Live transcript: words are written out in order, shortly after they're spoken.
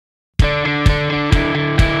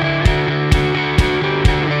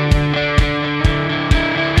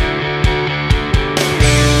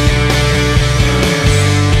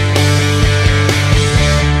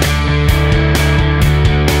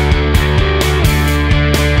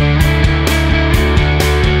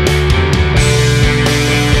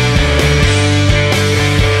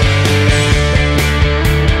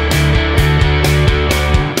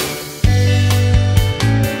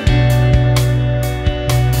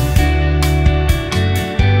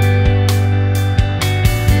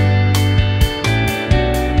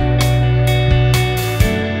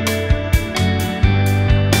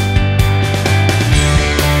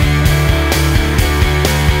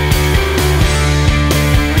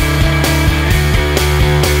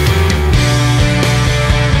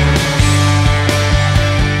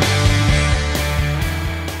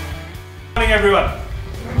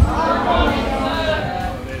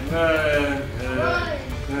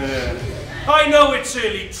I know it's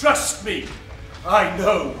early, trust me. I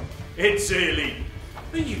know it's early.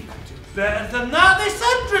 But you can do better than that. There's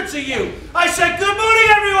hundreds of you. I said good morning,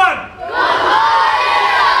 everyone. Good morning.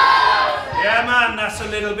 Yeah, man, that's a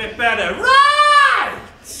little bit better. Right!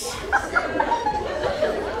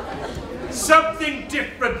 Something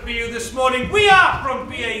different for you this morning. We are from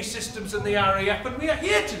BAE Systems and the RAF, and we are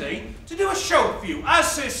here today to do a show for you.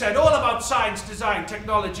 As Sir said, all about science, design,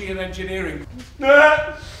 technology and engineering.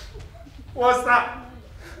 What's that?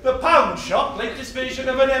 The Pound Shop, latest version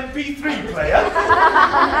of an MP3 player?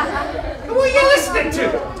 What are you listening to?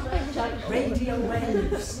 Radio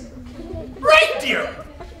waves. Radio?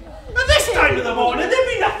 At this time of the morning, there'd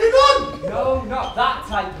be nothing on. No, not that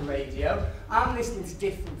type of radio. I'm listening to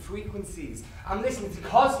different frequencies. I'm listening to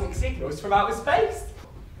cosmic signals from outer space.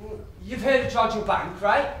 You've heard of Roadshow Bank,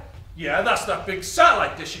 right? Yeah, that's that big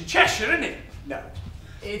satellite dish in Cheshire, isn't it? No.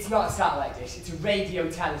 It's not a satellite dish, it's a radio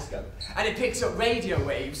telescope. And it picks up radio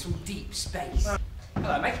waves from deep space.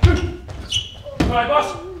 Hello, mate. Hi,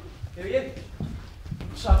 boss. Who are you?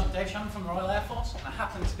 Sergeant Dave Shannon from the Royal Air Force, and I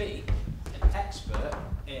happen to be an expert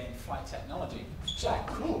in flight technology. So,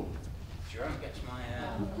 Cool. Jerome gets my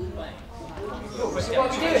plane. Cool, so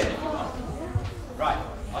what are we doing? Right,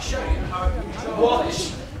 I'll show you how I can control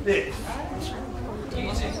Watch this.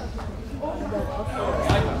 using.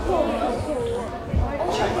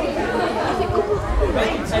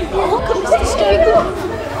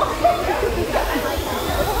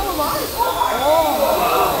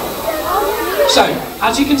 So,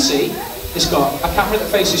 as you can see, it's got a camera that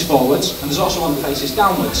faces forwards, and there's also one that faces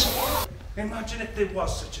downwards. Imagine if there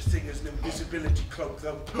was such a thing as an invisibility cloak,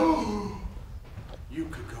 though. You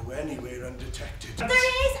could go anywhere undetected. There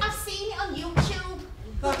is, I've seen it on YouTube.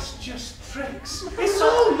 That's just tricks. It's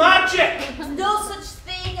all magic. There's no such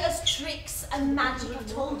thing as tricks and magic, I've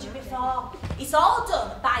told you before. It's all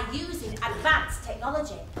done by using advanced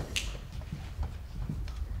technology.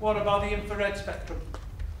 What about the infrared spectrum?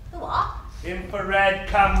 The what? Infrared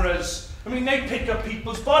cameras. I mean, they pick up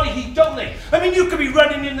people's body heat, don't they? I mean, you could be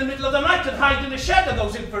running in the middle of the night and hide in a shed and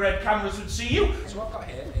those infrared cameras would see you. So what I've got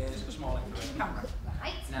here is a small infrared camera.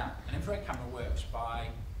 Right. Now, an infrared camera works by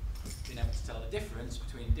being able to tell the difference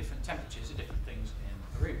between different temperatures of different things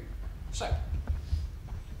in a room. So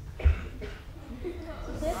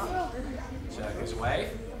there's a wave.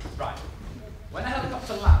 Right. When a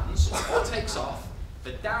helicopter lands or takes off,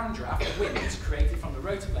 the downdraft wind created from the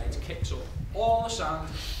rotor blades kicks up all the sand,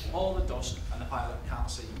 all the dust, and the pilot can't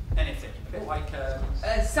see anything. A bit like a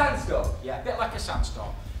sandstorm. Yeah, a bit like a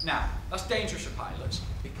sandstorm. Now, that's dangerous for pilots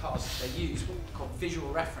because they use what are called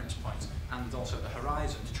visual reference points and also the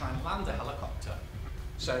horizon to try and land a helicopter.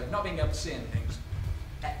 So, not being able to see anything is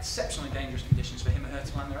exceptionally dangerous conditions for him or her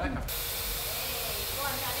to land their aircraft. Go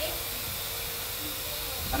on, Daddy.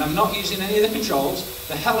 And I'm not using any of the controls.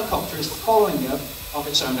 The helicopter is following you of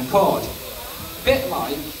its own accord. A bit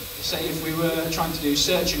like, say, if we were trying to do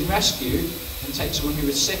search and rescue and take someone who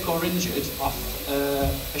was sick or injured off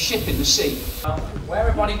a ship in the sea. Where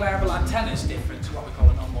a body wearable antenna is different to what we call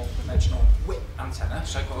a normal conventional whip antenna,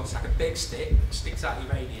 so-called, it's like a big stick that sticks out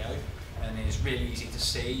your radio and is really easy to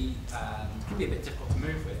see and can be a bit difficult to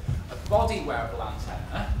move with. A body wearable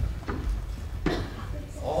antenna,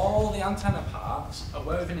 all the antenna parts are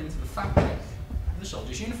woven into the fabric of the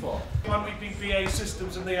soldier's uniform. When we've been BAE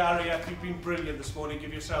Systems and the RAF, you've been brilliant this morning.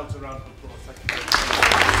 Give yourselves a round of applause. Thank you very much.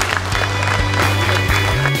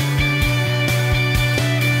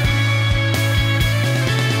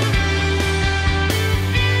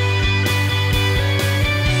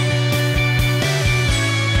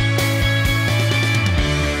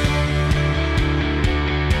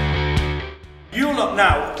 You lot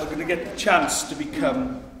now are going to get the chance to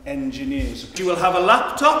become engineers. You will have a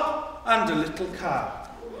laptop and a little car.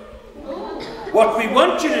 What we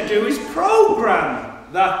want you to do is program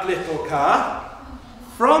that little car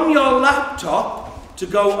from your laptop to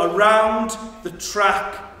go around the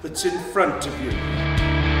track that's in front of you.